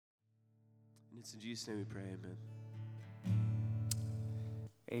And it's in Jesus' name we pray, amen.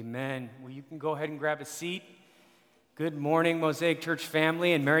 Amen. Well, you can go ahead and grab a seat. Good morning, Mosaic Church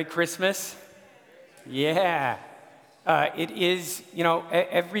family, and Merry Christmas. Yeah. It is,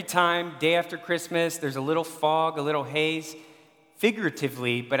 every time, day after Christmas, there's a little fog, a little haze,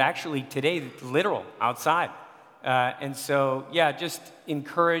 figuratively, but actually today, literal, outside. And so, just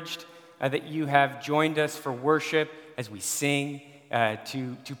encouraged that you have joined us for worship as we sing,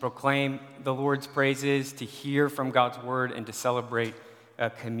 to proclaim the Lord's praises, to hear from God's word, and to celebrate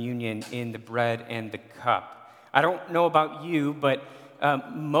communion in the bread and the cup. I don't know about you, but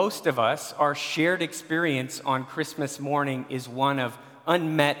most of us, our shared experience on Christmas morning is one of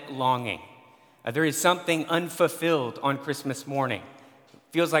unmet longing. There is something unfulfilled on Christmas morning. It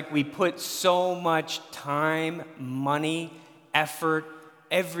feels like we put so much time, money, effort,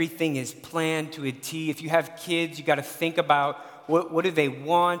 everything is planned to a T. If you have kids, you got to think about what do they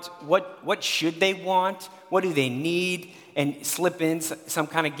want, what should they want, what do they need, and slip in some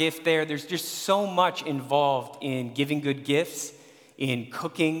kind of gift there. There's just so much involved in giving good gifts, in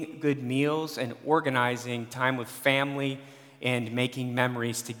cooking good meals, and organizing time with family and making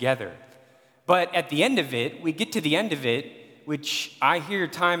memories together. But at the end of it, we get to the end of it, which I hear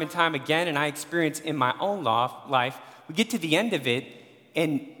time and time again, and I experience in my own life. We get to the end of it,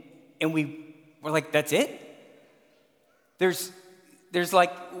 and we're like, that's it? There's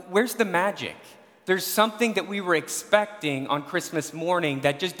like, where's the magic? There's something that we were expecting on Christmas morning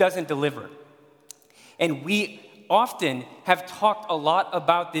that just doesn't deliver. And we often have talked a lot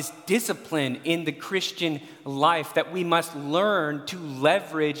about this discipline in the Christian life that we must learn to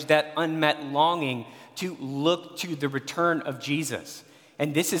leverage that unmet longing to look to the return of Jesus.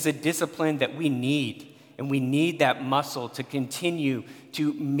 And this is a discipline that we need. And we need that muscle to continue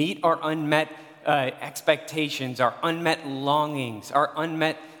to meet our unmet expectations, our unmet longings, our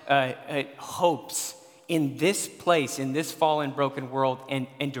unmet hopes in this place, in this fallen, broken world,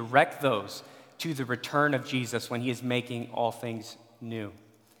 and direct those to the return of Jesus when he is making all things new.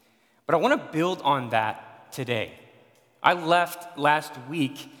 But I want to build on that today. I left last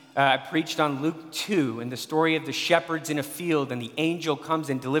week, I preached on Luke 2 and the story of the shepherds in a field, and the angel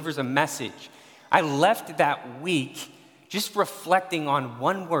comes and delivers a message. I left that week just reflecting on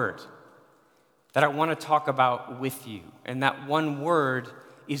one word that I want to talk about with you, and that one word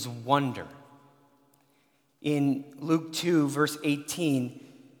is wonder. In Luke 2, verse 18,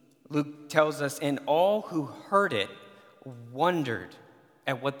 Luke tells us, and all who heard it wondered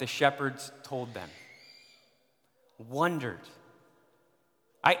at what the shepherds told them. Wondered.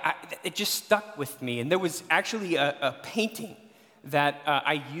 It just stuck with me, and there was actually a painting that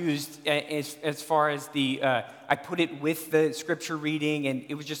I used as far as I put it with the scripture reading, and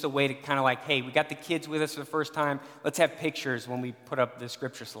it was just a way to kind of like, hey, we got the kids with us for the first time. Let's have pictures when we put up the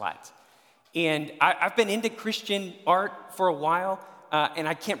scripture slides. And I've been into Christian art for a while, and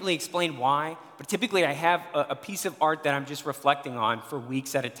I can't really explain why, but typically I have a piece of art that I'm just reflecting on for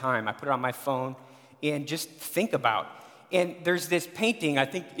weeks at a time. I put it on my phone and just think about. And there's this painting, I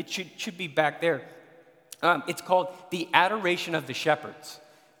think it should be back there. It's called The Adoration of the Shepherds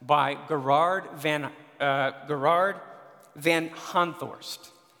by Gerard van Honthorst.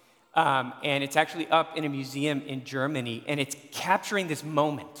 And it's actually up in a museum in Germany, and it's capturing this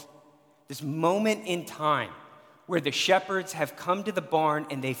moment in time where the shepherds have come to the barn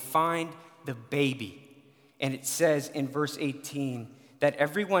and they find the baby. And it says in verse 18 that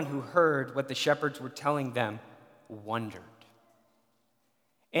everyone who heard what the shepherds were telling them wondered.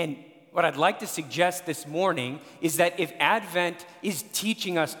 And what I'd like to suggest this morning is that if Advent is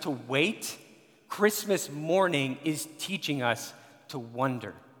teaching us to wait, Christmas morning is teaching us to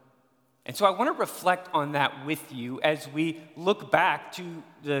wonder. And so I want to reflect on that with you as we look back to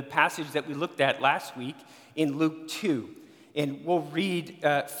the passage that we looked at last week in Luke 2. And we'll read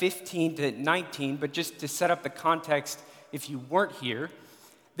 15 to 19, but just to set up the context if you weren't here,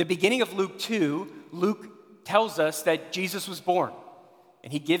 the beginning of Luke 2, Luke tells us that Jesus was born.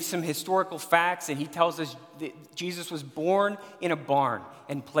 And he gives some historical facts, and he tells us that Jesus was born in a barn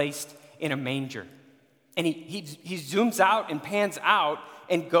and placed in a manger. And he zooms out and pans out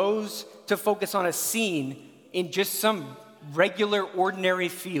and goes to focus on a scene in just some regular, ordinary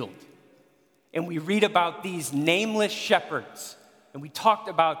field. And we read about these nameless shepherds. And we talked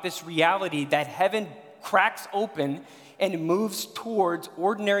about this reality that heaven cracks open and moves towards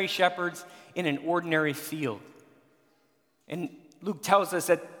ordinary shepherds in an ordinary field. And Luke tells us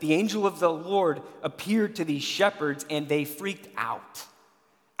that the angel of the Lord appeared to these shepherds and they freaked out.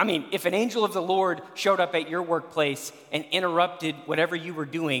 I mean, if an angel of the Lord showed up at your workplace and interrupted whatever you were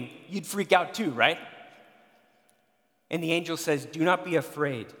doing, you'd freak out too, right? And the angel says, "Do not be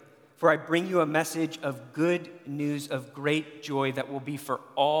afraid, For I bring you a message of good news of great joy that will be for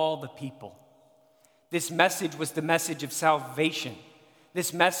all the people. This message was the message of salvation.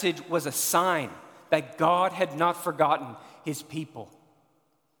 This message was a sign that God had not forgotten his people.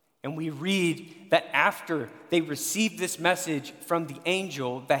 And we read that after they received this message from the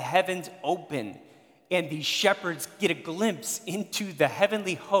angel, the heavens open, and these shepherds get a glimpse into the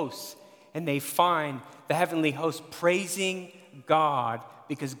heavenly hosts, and they find the heavenly hosts praising God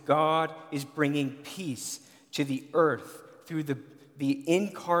because God is bringing peace to the earth through the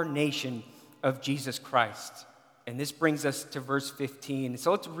incarnation of Jesus Christ. And this brings us to verse 15.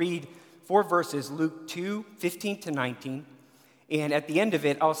 So let's read 4 verses, Luke 2, 15 to 19. And at the end of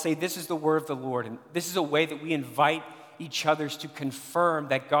it, I'll say, this is the word of the Lord. And this is a way that we invite each other to confirm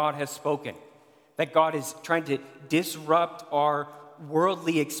that God has spoken, that God is trying to disrupt our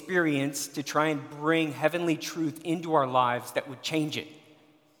worldly experience to try and bring heavenly truth into our lives that would change it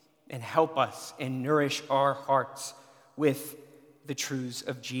and help us and nourish our hearts with the truths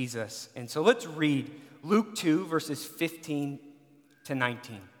of Jesus. And so let's read Luke 2, verses 15 to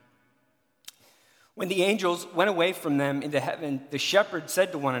 19. When the angels went away from them into heaven, the shepherds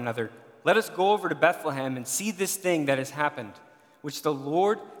said to one another, "Let us go over to Bethlehem and see this thing that has happened, which the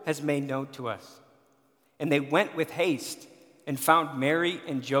Lord has made known to us." And they went with haste and found Mary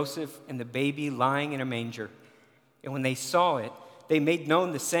and Joseph and the baby lying in a manger. And when they saw it, they made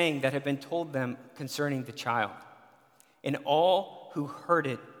known the saying that had been told them concerning the child. And all who heard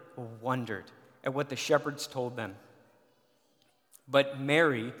it wondered at what the shepherds told them. But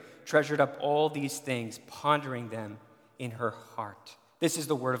Mary treasured up all these things, pondering them in her heart. This is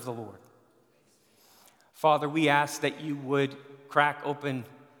the word of the Lord. Father, we ask that you would crack open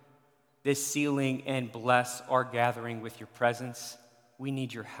this ceiling and bless our gathering with your presence. We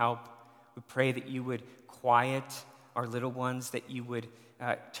need your help. We pray that you would quiet our little ones, that you would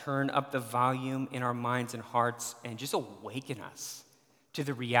turn up the volume in our minds and hearts and just awaken us to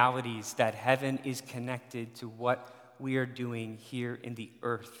the realities that heaven is connected to what we are doing here in the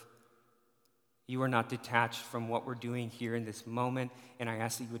earth. You are not detached from what we're doing here in this moment, and I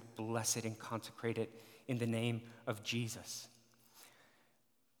ask that you would bless it and consecrate it in the name of Jesus.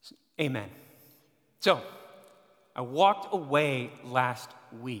 Amen. So, I walked away last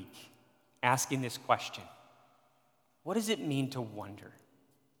week asking this question. What does it mean to wonder?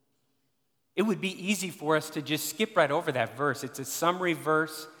 It would be easy for us to just skip right over that verse. It's a summary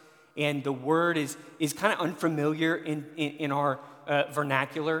verse, and the word is kind of unfamiliar in our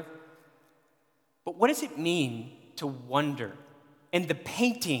vernacular. But what does it mean to wonder? And the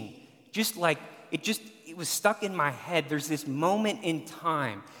painting, it was stuck in my head. There's this moment in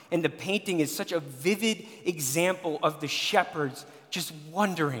time, and the painting is such a vivid example of the shepherds just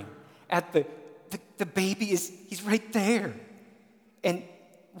wondering at the baby he's right there. And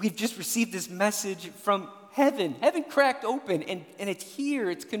we've just received this message from heaven. Heaven cracked open, and it's here,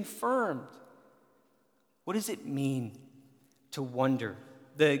 it's confirmed. What does it mean to wonder?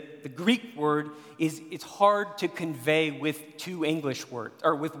 The Greek word it's hard to convey with two English words,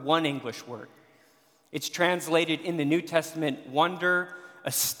 or with one English word. It's translated in the New Testament, wonder,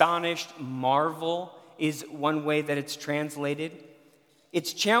 astonished, marvel is one way that it's translated.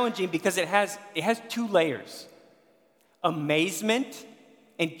 It's challenging because it has two layers, amazement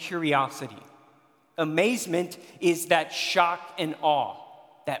and curiosity. Amazement is that shock and awe,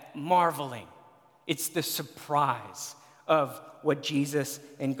 that marveling. It's the surprise of what Jesus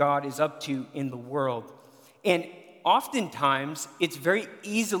and God is up to in the world. And oftentimes, it's very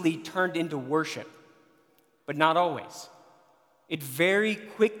easily turned into worship, but not always. It very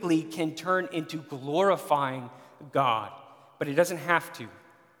quickly can turn into glorifying God, but it doesn't have to.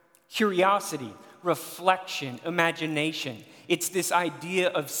 Curiosity, reflection, imagination. It's this idea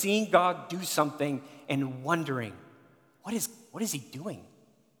of seeing God do something and wondering, what is he doing?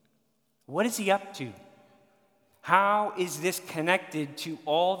 What is he up to? How is this connected to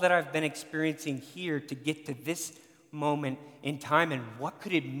all that I've been experiencing here to get to this moment in time, and what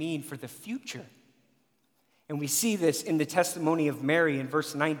could it mean for the future? And we see this in the testimony of Mary in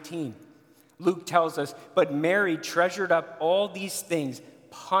verse 19. Luke tells us, but Mary treasured up all these things,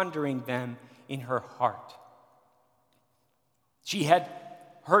 pondering them in her heart. She had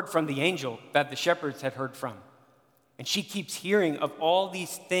heard from the angel that the shepherds had heard from. And she keeps hearing of all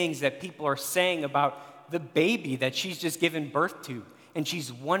these things that people are saying about the baby that she's just given birth to. And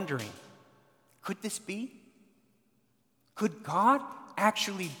she's wondering, could this be? Could God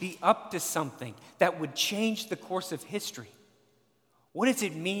actually be up to something that would change the course of history? What does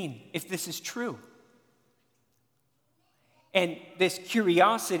it mean if this is true? And this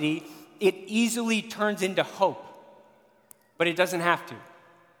curiosity, it easily turns into hope, but it doesn't have to.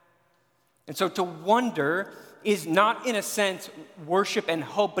 And so to wonder is not, in a sense, worship and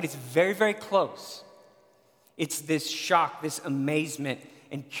hope, but it's very, very close. It's this shock, this amazement,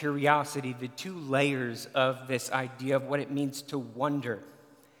 and curiosity, the two layers of this idea of what it means to wonder.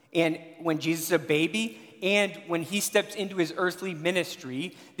 And when Jesus is a baby and when he steps into his earthly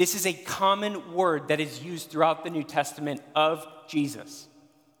ministry, this is a common word that is used throughout the New Testament of Jesus.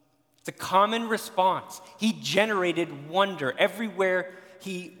 It's a common response. He generated wonder everywhere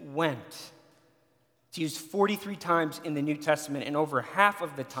he went. It's used 43 times in the New Testament, and over half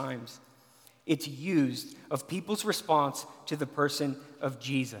of the times it's used of people's response to the person of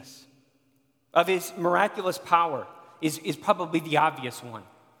Jesus. Of his miraculous power is probably the obvious one.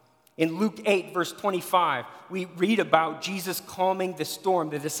 In Luke 8, verse 25, we read about Jesus calming the storm.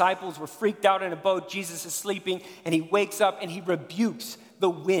 The disciples were freaked out in a boat. Jesus is sleeping, and he wakes up and he rebukes the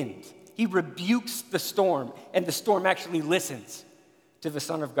wind. He rebukes the storm, and the storm actually listens to the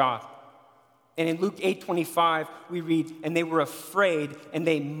Son of God. And in Luke 8:25, we read, and they were afraid, and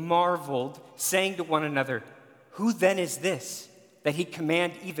they marveled, saying to one another, who then is this, that he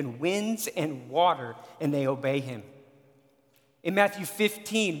command even winds and water, and they obey him? In Matthew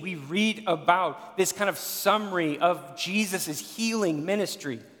 15, we read about this kind of summary of Jesus' healing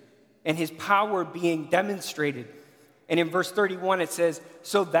ministry and his power being demonstrated. And in verse 31, it says,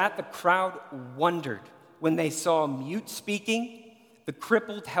 so that the crowd wondered when they saw mute speaking, the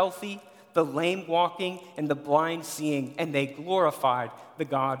crippled healthy, the lame walking, and the blind seeing, and they glorified the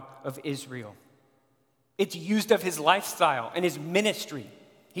God of Israel. It's used of his lifestyle and his ministry.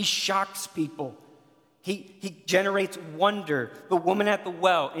 He shocks people. He generates wonder. The woman at the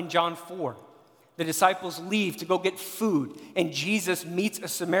well in John 4. The disciples leave to go get food, and Jesus meets a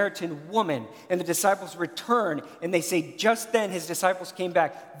Samaritan woman, and the disciples return, and they say just then his disciples came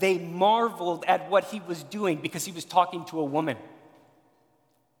back. They marveled at what he was doing because he was talking to a woman.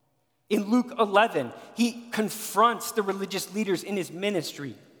 In Luke 11, he confronts the religious leaders in his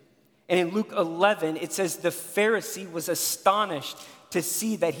ministry. And in Luke 11, it says the Pharisee was astonished to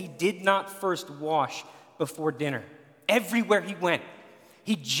see that he did not first wash before dinner. Everywhere he went,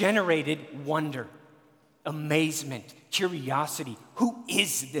 he generated wonder, amazement, curiosity. Who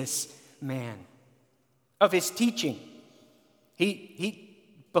is this man? Of his teaching, he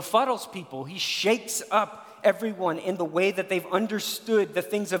befuddles people. He shakes up everyone in the way that they've understood the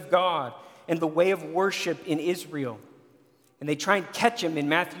things of God and the way of worship in Israel. And they try and catch him in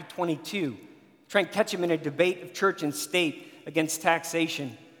Matthew 22, try and catch him in a debate of church and state against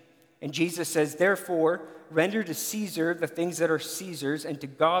taxation. And Jesus says, therefore, render to Caesar the things that are Caesar's, and to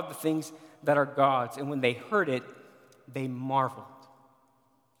God the things that are God's. And when they heard it, they marveled.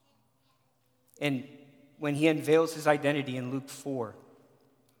 And when he unveils his identity in Luke 4,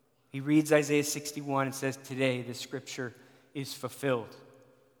 he reads Isaiah 61 and says, today the scripture is fulfilled.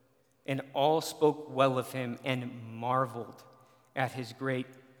 And all spoke well of him and marveled at his great,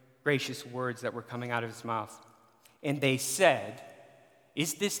 gracious words that were coming out of his mouth. And they said,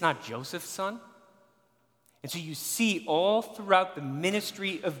 is this not Joseph's son? And so you see all throughout the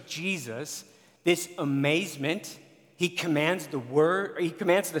ministry of Jesus, this amazement. He commands the word, he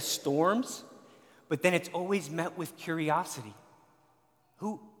commands the storms, but then it's always met with curiosity.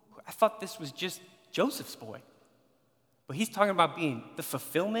 I thought this was just Joseph's boy. But he's talking about being the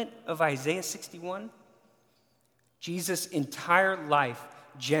fulfillment of Isaiah 61. Jesus' entire life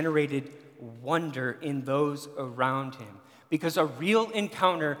generated wonder in those around him, because a real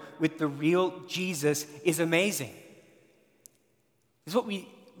encounter with the real Jesus is amazing. This is what we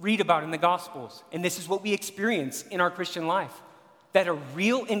read about in the Gospels, and this is what we experience in our Christian life. That a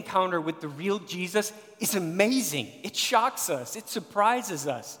real encounter with the real Jesus is amazing. It shocks us. It surprises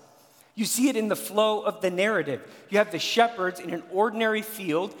us. You see it in the flow of the narrative. You have the shepherds in an ordinary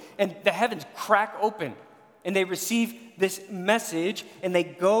field, and the heavens crack open, and they receive this message, and they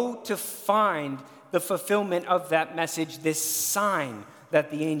go to find the fulfillment of that message, this sign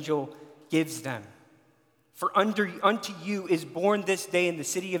that the angel gives them. For unto you is born this day in the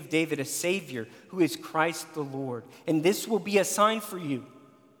city of David a Savior, who is Christ the Lord. And this will be a sign for you.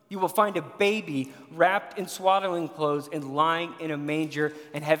 You will find a baby wrapped in swaddling clothes and lying in a manger,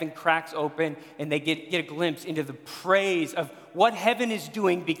 and heaven cracks open, and they get a glimpse into the praise of what heaven is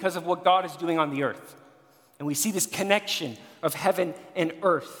doing because of what God is doing on the earth. And we see this connection of heaven and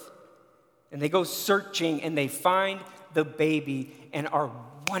earth. And they go searching, and they find the baby and are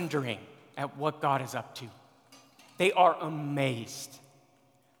wondering at what God is up to. They are amazed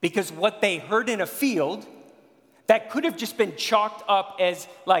because what they heard in a field that could have just been chalked up as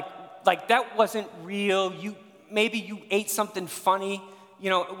like that wasn't real. Maybe you ate something funny,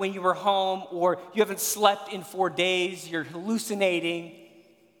 when you were home, or you haven't slept in 4 days, you're hallucinating.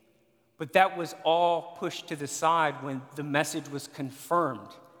 But that was all pushed to the side when the message was confirmed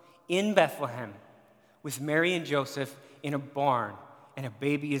in Bethlehem with Mary and Joseph in a barn, and a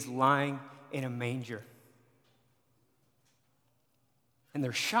baby is lying in a manger. And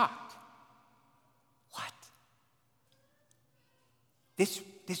they're shocked. What? This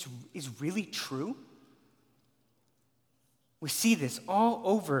is really true? We see this all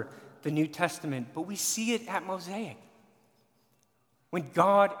over the New Testament, but we see it at Mosaic. When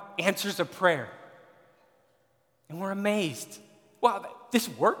God answers a prayer, and we're amazed. Wow, this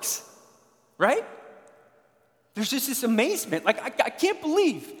works, right? There's just this amazement. Like, I can't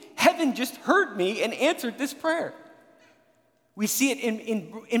believe heaven just heard me and answered this prayer. We see it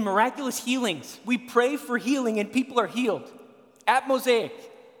in miraculous healings. We pray for healing and people are healed. At Mosaic,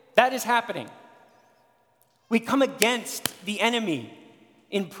 that is happening. We come against the enemy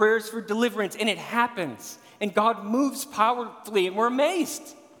in prayers for deliverance, and it happens. And God moves powerfully, and we're amazed.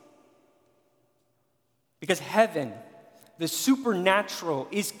 Because heaven, the supernatural,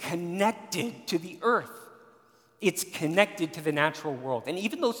 is connected to the earth. It's connected to the natural world. And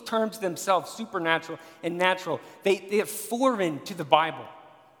even those terms themselves, supernatural and natural, they're foreign to the Bible.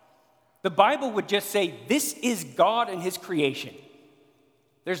 The Bible would just say, this is God and his creation.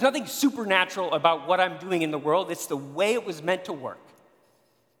 There's nothing supernatural about what I'm doing in the world. It's the way it was meant to work.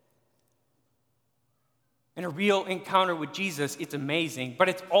 And a real encounter with Jesus, it's amazing, but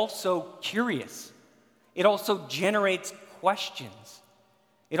it's also curious. It also generates questions.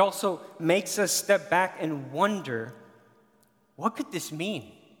 It also makes us step back and wonder, what could this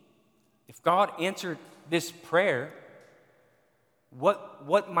mean? If God answered this prayer,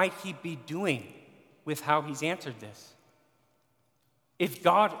 what might he be doing with how he's answered this? If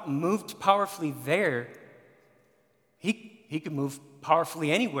God moved powerfully there, he could move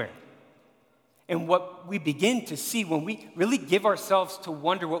powerfully anywhere. And what we begin to see, when we really give ourselves to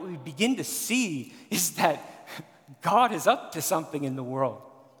wonder, what we begin to see is that God is up to something in the world.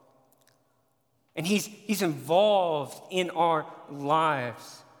 And he's involved in our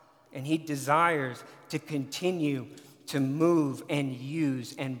lives. And he desires to continue to move and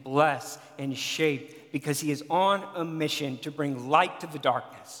use and bless and shape, because he is on a mission to bring light to the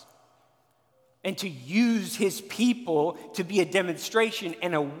darkness and to use his people to be a demonstration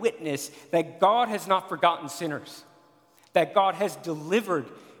and a witness that God has not forgotten sinners, that God has delivered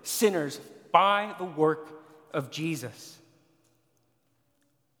sinners by the work of Jesus.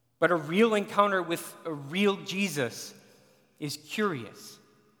 But a real encounter with a real Jesus is curious.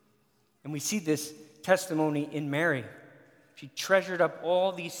 And we see this testimony in Mary. She treasured up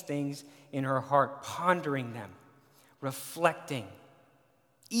all these things in her heart, pondering them, reflecting.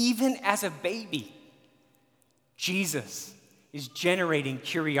 Even as a baby, Jesus is generating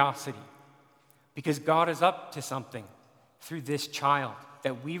curiosity because God is up to something through this child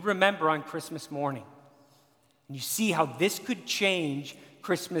that we remember on Christmas morning. And you see how this could change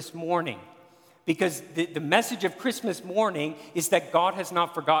Christmas morning, because the message of Christmas morning is that God has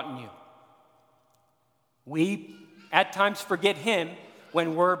not forgotten you. We at times forget him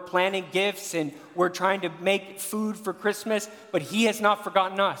when we're planning gifts and we're trying to make food for Christmas, but he has not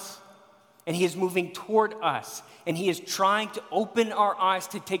forgotten us. And he is moving toward us. And he is trying to open our eyes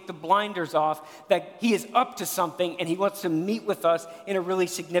to take the blinders off, that he is up to something and he wants to meet with us in a really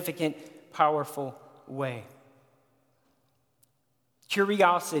significant, powerful way.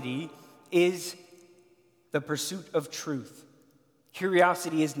 Curiosity is the pursuit of truth.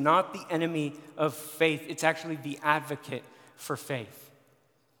 Curiosity is not the enemy of faith. It's actually the advocate for faith.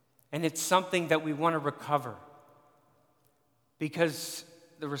 And it's something that we want to recover, because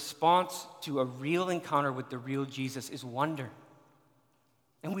the response to a real encounter with the real Jesus is wonder.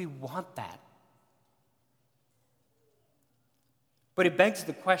 And we want that. But it begs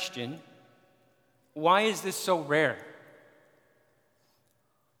the question, why is this so rare?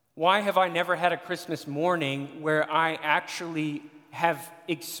 Why have I never had a Christmas morning where I actually have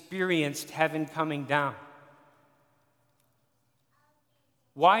experienced heaven coming down?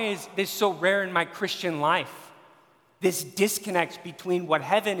 Why is this so rare in my Christian life? This disconnect between what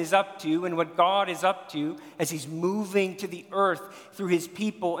heaven is up to and what God is up to as he's moving to the earth through his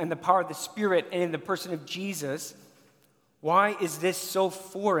people and the power of the Spirit and in the person of Jesus. Why is this so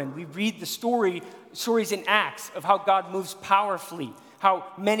foreign? We read the stories in Acts of how God moves powerfully, how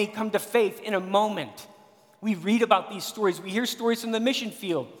many come to faith in a moment. We read about these stories. We hear stories from the mission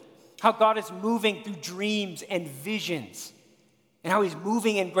field, how God is moving through dreams and visions, and how he's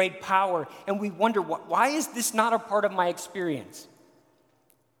moving in great power. And we wonder, why is this not a part of my experience?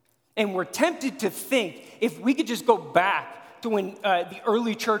 And we're tempted to think, if we could just go back to when the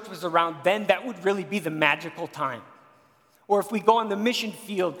early church was around, then that would really be the magical time. or if we go on the mission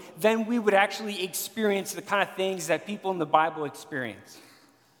field, then we would actually experience the kind of things that people in the Bible experience.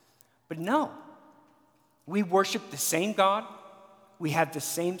 But no, we worship the same God, we have the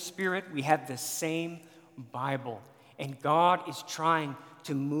same Spirit, we have the same Bible, and God is trying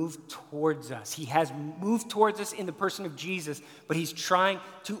to move towards us. He has moved towards us in the person of Jesus, but he's trying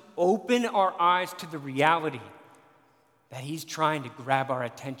to open our eyes to the reality that he's trying to grab our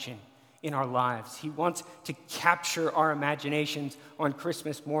attention in our lives. He wants to capture our imaginations on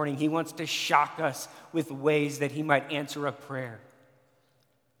Christmas morning. He wants to shock us with ways that he might answer a prayer.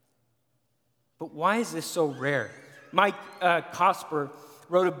 But why is this so rare? Mike Cosper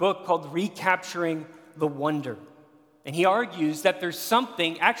wrote a book called Recapturing the Wonder. And he argues that there's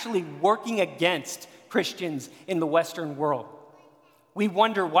something actually working against Christians in the Western world. We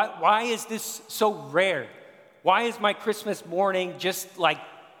wonder, why is this so rare? Why is my Christmas morning just like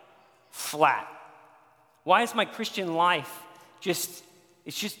flat? Why is my Christian life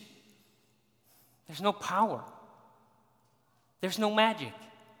there's no power. There's no magic.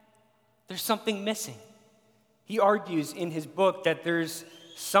 There's something missing. He argues in his book that there's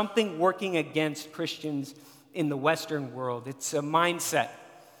something working against Christians in the Western world. It's a mindset,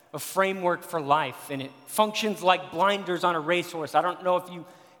 a framework for life, and it functions like blinders on a racehorse. I don't know if you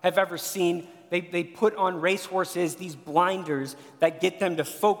have ever seen, they put on racehorses these blinders that get them to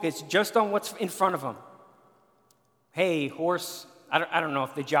focus just on what's in front of them. Hey, horse, I don't know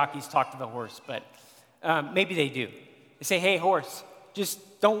if the jockeys talk to the horse, but maybe they do. They say, hey, horse,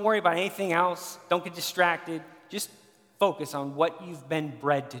 just don't worry about anything else. Don't get distracted. Just focus on what you've been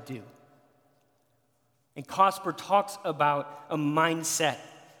bred to do. And Cosper talks about a mindset,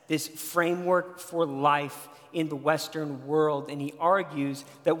 this framework for life in the Western world, and he argues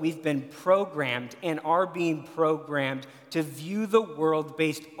that we've been programmed and are being programmed to view the world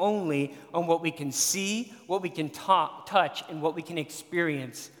based only on what we can see, what we can touch, and what we can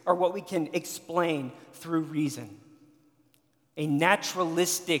experience, or what we can explain through reason. A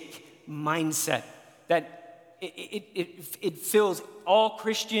naturalistic mindset that it fills all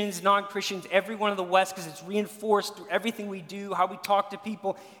Christians, non-Christians, everyone in the West, because it's reinforced through everything we do, how we talk to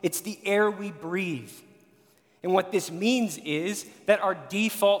people. It's the air we breathe. And what this means is that our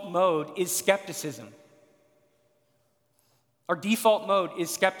default mode is skepticism. Our default mode is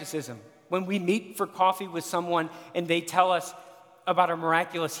skepticism. When we meet for coffee with someone and they tell us about a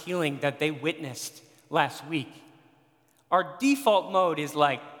miraculous healing that they witnessed last week, our default mode is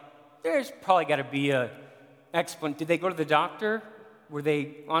like, there's probably got to be a explanation. Did they go to the doctor? Were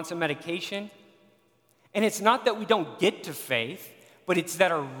they on some medication? And it's not that we don't get to faith, but it's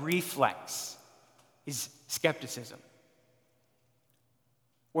that our reflex is skepticism.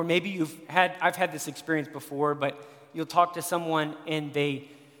 Or maybe I've had this experience before, but you'll talk to someone and they're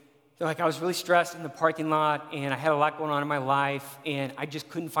like, I was really stressed in the parking lot and I had a lot going on in my life and I just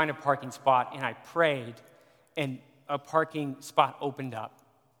couldn't find a parking spot, and I prayed and a parking spot opened up.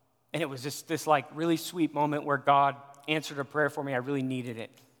 And it was just this like really sweet moment where God answered a prayer for me. I really needed it.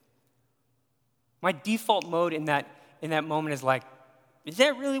 My default mode in that moment is like, is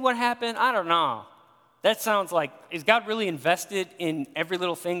that really what happened? I don't know. That sounds like, is God really invested in every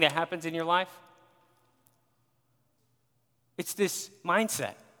little thing that happens in your life? It's this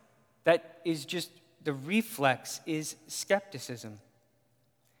mindset that is just, the reflex is skepticism.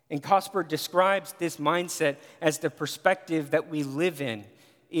 And Cosper describes this mindset as the perspective that we live in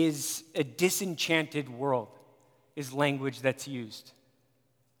is a disenchanted world, is language that's used.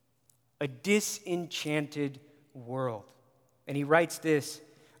 A disenchanted world. And he writes this: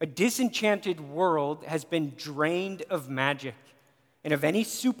 a disenchanted world has been drained of magic and of any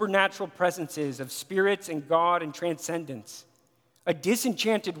supernatural presences of spirits and God and transcendence. A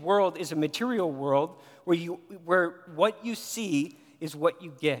disenchanted world is a material world where what you see is what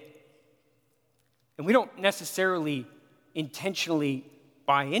you get. And we don't necessarily intentionally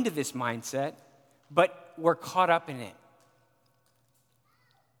buy into this mindset, but we're caught up in it.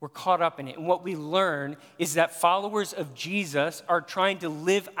 We're caught up in it. And what we learn is that followers of Jesus are trying to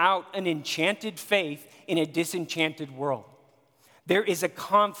live out an enchanted faith in a disenchanted world. There is a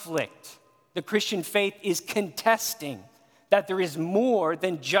conflict. The Christian faith is contesting that there is more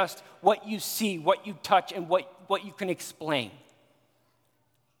than just what you see, what you touch, and what you can explain.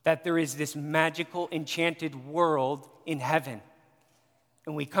 That there is this magical, enchanted world in heaven.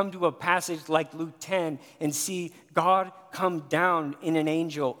 And we come to a passage like Luke 10 and see God come down in an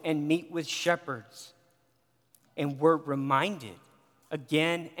angel and meet with shepherds. And we're reminded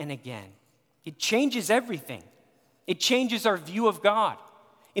again and again. It changes everything. It changes our view of God.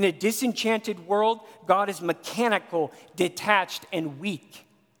 In a disenchanted world, God is mechanical, detached, and weak.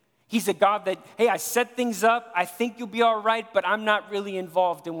 He's a God that, hey, I set things up, I think you'll be all right, but I'm not really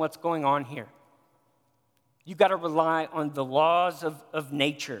involved in what's going on here. You got to rely on the laws of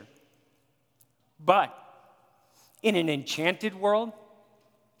nature. But in an enchanted world,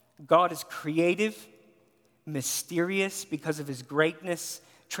 God is creative, mysterious because of his greatness,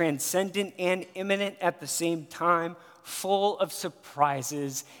 transcendent and immanent at the same time, full of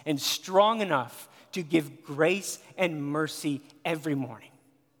surprises, and strong enough to give grace and mercy every morning.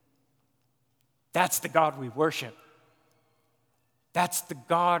 That's the God we worship. That's the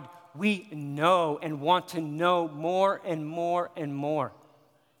God we know and want to know more and more and more.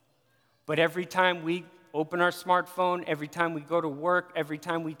 But every time we open our smartphone, every time we go to work, every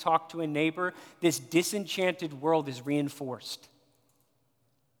time we talk to a neighbor, this disenchanted world is reinforced.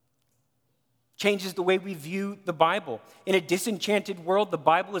 Changes the way we view the Bible. In a disenchanted world, the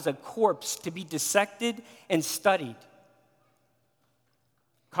Bible is a corpse to be dissected and studied.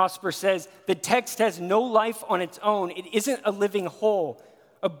 Cosper says, the text has no life on its own. It isn't a living whole,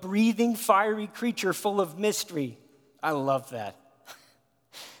 a breathing, fiery creature full of mystery. I love that.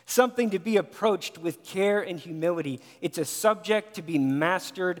 Something to be approached with care and humility. It's a subject to be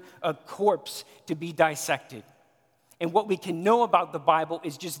mastered, a corpse to be dissected. And what we can know about the Bible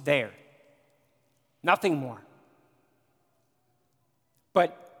is just there. Nothing more.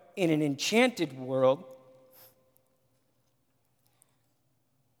 But in an enchanted world,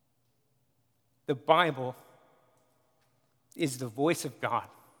 the Bible is the voice of God.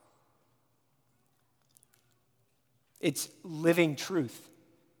 It's living truth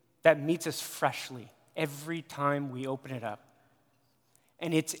that meets us freshly every time we open it up.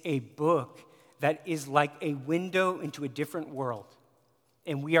 And it's a book that is like a window into a different world.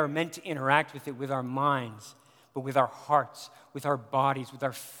 And we are meant to interact with it with our minds, but with our hearts, with our bodies, with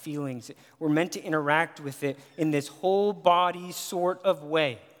our feelings. We're meant to interact with it in this whole body sort of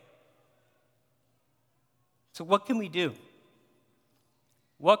way. So what can we do?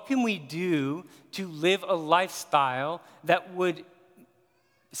 What can we do to live a lifestyle that would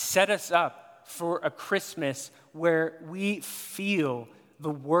set us up for a Christmas where we feel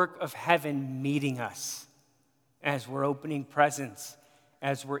the work of heaven meeting us as we're opening presents,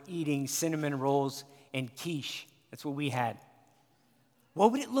 as we're eating cinnamon rolls and quiche? That's what we had.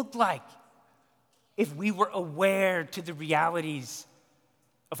 What would it look like if we were aware to the realities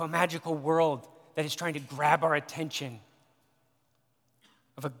of a magical world that is trying to grab our attention,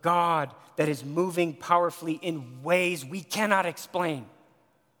 of a God that is moving powerfully in ways we cannot explain?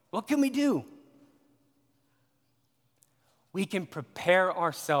 What can we do? We can prepare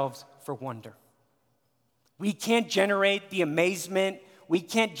ourselves for wonder. We can't generate the amazement, we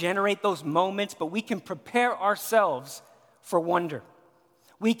can't generate those moments, but we can prepare ourselves for wonder.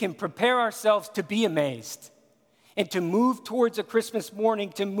 We can prepare ourselves to be amazed and to move towards a Christmas morning,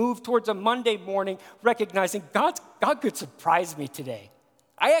 to move towards a Monday morning, recognizing God could surprise me today.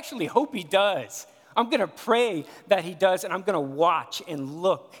 I actually hope he does. I'm going to pray that he does, and I'm going to watch and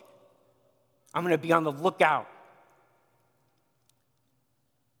look. I'm going to be on the lookout.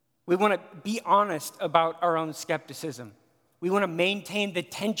 We want to be honest about our own skepticism. We want to maintain the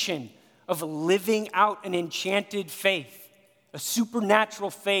tension of living out an enchanted faith, a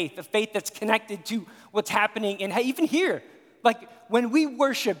supernatural faith, a faith that's connected to what's happening. And even here, like when we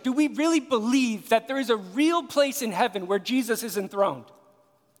worship, do we really believe that there is a real place in heaven where Jesus is enthroned?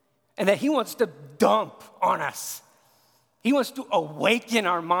 And that he wants to dump on us. He wants to awaken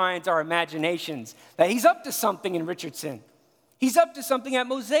our minds, our imaginations, that he's up to something in Richardson. He's up to something at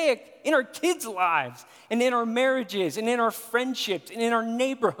Mosaic, in our kids' lives, and in our marriages, and in our friendships, and in our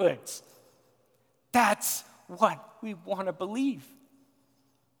neighborhoods. That's what we want to believe.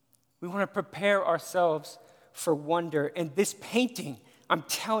 We want to prepare ourselves for wonder. And this painting, I'm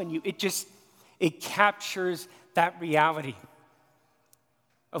telling you, it captures that reality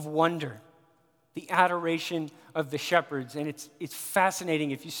of wonder, the adoration of the shepherds. And it's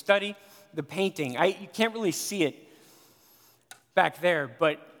fascinating. If you study the painting, you can't really see it back there,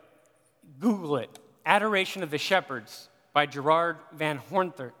 but Google it. Adoration of the Shepherds by Gerard Van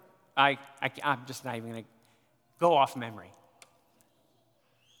Hornthert. I'm just not even going to go off memory.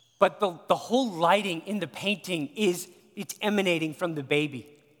 But the whole lighting in the painting it's emanating from the baby.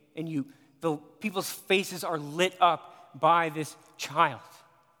 And the people's faces are lit up by this child.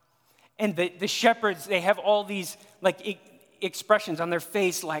 And the shepherds, they have all these expressions on their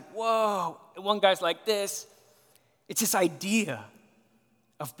face like, whoa. And one guy's like this. It's this idea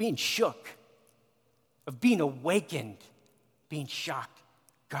of being shook, of being awakened, being shocked.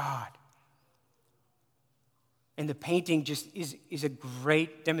 God. And the painting just is a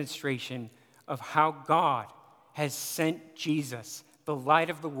great demonstration of how God has sent Jesus, the light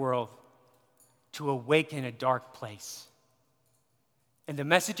of the world to awaken a dark place. And the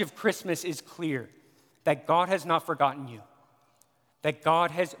message of Christmas is clear, that God has not forgotten you, that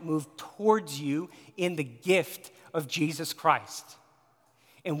God has moved towards you in the gift of Jesus Christ.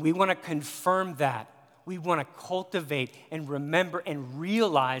 And we want to confirm that. We want to cultivate and remember and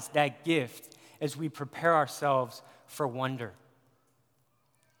realize that gift as we prepare ourselves for wonder.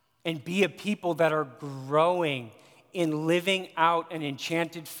 And be a people that are growing in living out an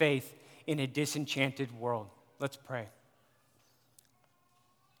enchanted faith in a disenchanted world. Let's pray.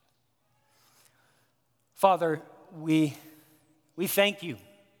 Father, we thank you.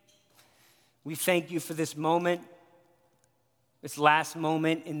 We thank you for this moment, this last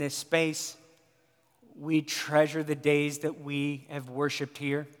moment in this space. We treasure the days that we have worshiped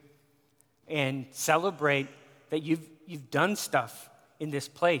here and celebrate that you've done stuff in this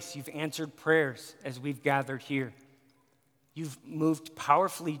place. You've answered prayers as we've gathered here. You've moved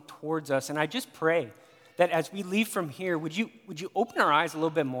powerfully towards us. And I just pray that as we leave from here, would you open our eyes a little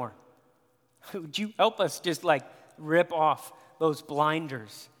bit more? Would you help us just rip off those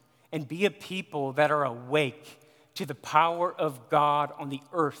blinders and be a people that are awake to the power of God on the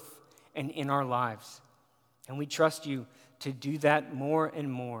earth and in our lives? And we trust you to do that more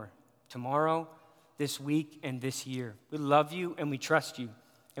and more tomorrow, this week, and this year. We love you and we trust you.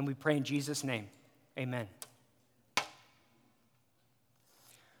 And we pray in Jesus' name. Amen.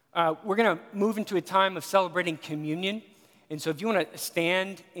 We're going to move into a time of celebrating communion. And so if you want to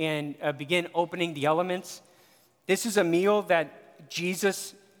stand and begin opening the elements, this is a meal that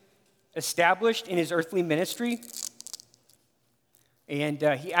Jesus established in his earthly ministry. And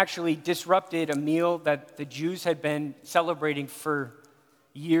he actually disrupted a meal that the Jews had been celebrating for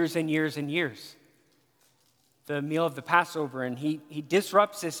years and years and years. The meal of the Passover. And he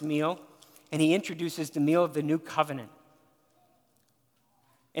disrupts this meal and he introduces the meal of the new covenant.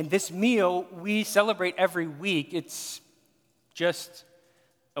 And this meal we celebrate every week. It's just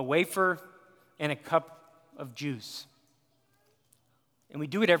a wafer and a cup of juice. And we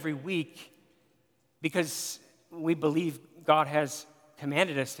do it every week because we believe God has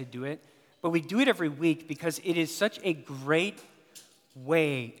commanded us to do it. But we do it every week because it is such a great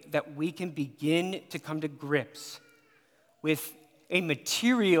way that we can begin to come to grips with a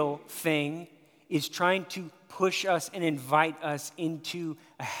material thing is trying to push us and invite us into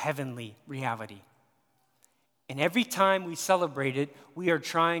a heavenly reality. And every time we celebrate it, we are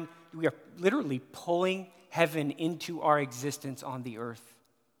literally pulling heaven into our existence on the earth.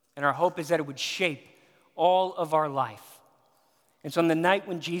 And our hope is that it would shape all of our life. And so on the night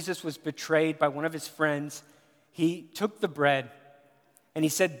when Jesus was betrayed by one of his friends, he took the bread and he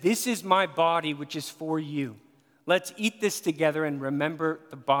said, "This is my body, which is for you. Let's eat this together and remember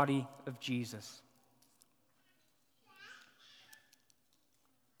the body of Jesus."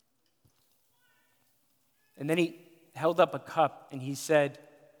 And then he held up a cup and he said,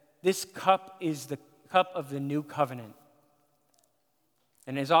 "This cup is the cup of the new covenant."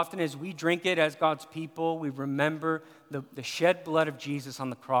 And as often as we drink it as God's people, we remember the shed blood of Jesus on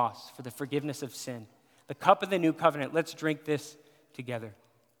the cross for the forgiveness of sin. The cup of the new covenant. Let's drink this together.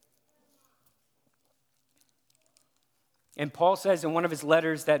 And Paul says in one of his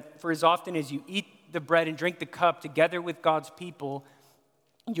letters that for as often as you eat the bread and drink the cup together with God's people,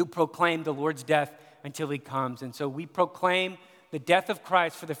 you proclaim the Lord's death until he comes. And so we proclaim the death of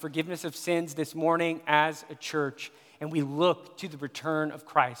Christ for the forgiveness of sins this morning as a church. And we look to the return of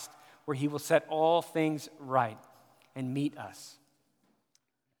Christ where he will set all things right and meet us.